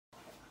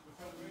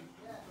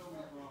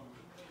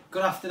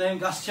Good afternoon,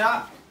 Gas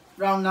Chat.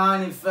 Round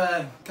 9 of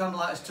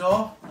Candlelight's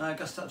tour,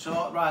 Gas Chat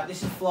tour. Right,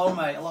 this is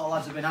Flomate. A lot of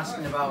lads have been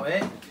asking about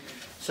it.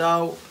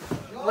 So,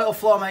 little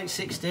Flomate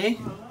 60.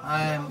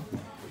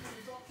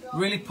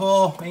 Really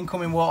poor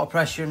incoming water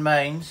pressure in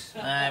mains.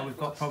 We've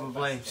got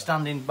probably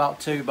standing about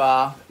 2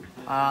 bar,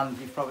 and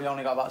you've probably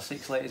only got about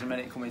 6 litres a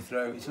minute coming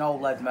through. It's an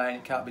old lead main,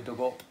 it can't be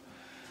dug up.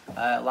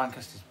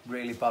 Lancaster's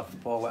really bad for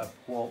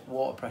poor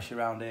water pressure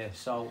around here.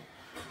 So,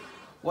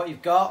 what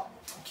you've got,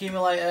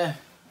 accumulator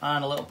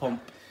and a little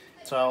pump.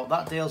 So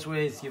that deals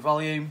with your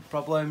volume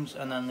problems,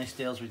 and then this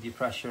deals with your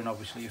pressure and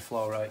obviously your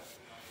flow rate.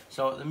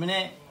 So at the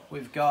minute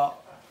we've got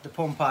the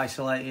pump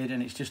isolated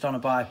and it's just on a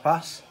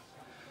bypass.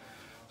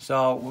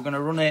 So we're going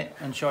to run it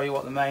and show you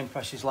what the main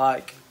pressure's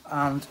like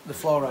and the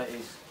flow rate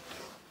is.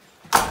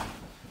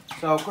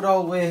 So good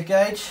old weir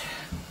gauge.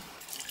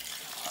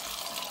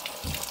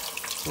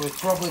 So we've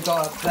probably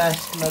got at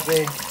best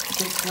maybe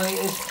 6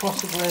 litres,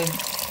 possibly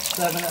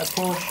 7 at a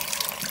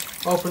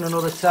push. Open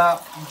another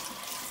tap.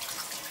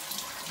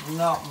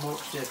 Not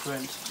much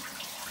difference.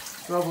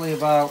 Probably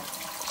about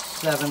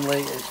 7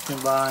 litres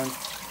combined.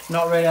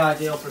 Not really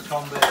ideal for a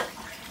combi.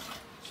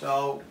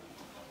 So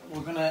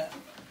we're going to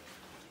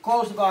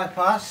close the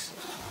bypass,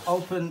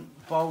 open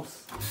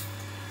both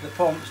the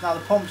pumps. Now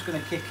the pump's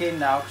going to kick in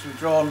now because we've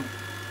drawn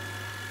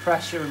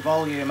pressure and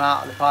volume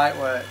out of the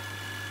pipework.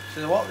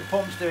 So what the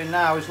pump's doing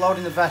now is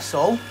loading the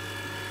vessel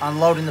and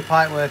loading the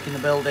pipework in the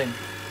building.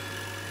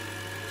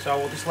 So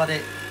we'll just let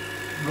it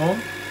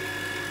run.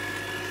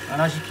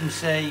 And as you can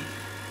see,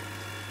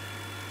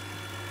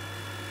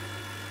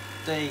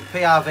 the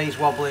PRV is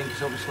wobbling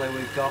because obviously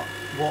we've got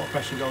water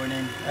pressure going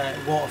in,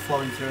 water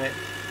flowing through it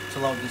to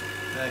load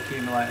the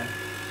accumulator.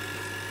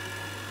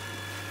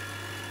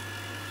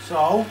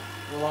 So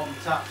we'll open the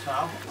taps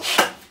now.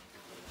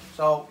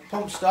 So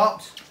pump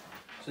stopped,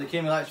 so the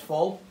accumulator's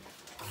full.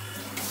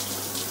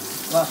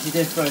 That's the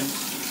difference.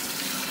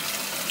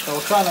 So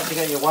we'll try not to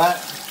get you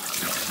wet.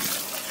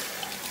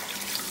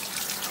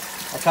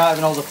 I can't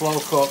even hold the flow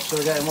cup, so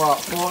we're getting what,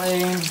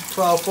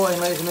 14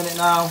 litres a minute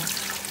now.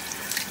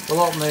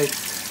 We'll open the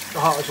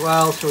hot as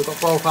well, so we've got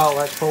both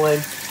outlets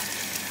pulling.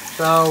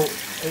 So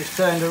it's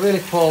turned a really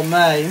poor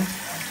main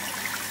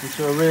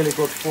into a really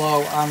good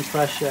flow and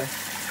pressure.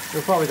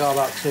 We've probably got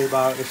about 2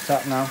 bar at this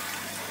tap now.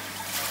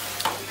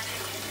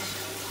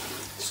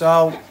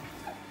 So,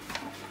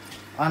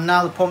 and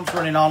now the pump's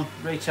running on,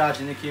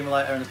 recharging the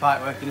accumulator and the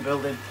pipework in the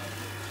building.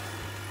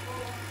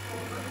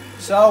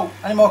 So,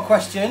 any more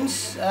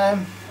questions,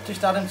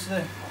 just add them to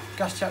the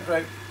Gas Chat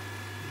group.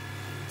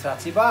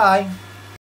 Tatty bye!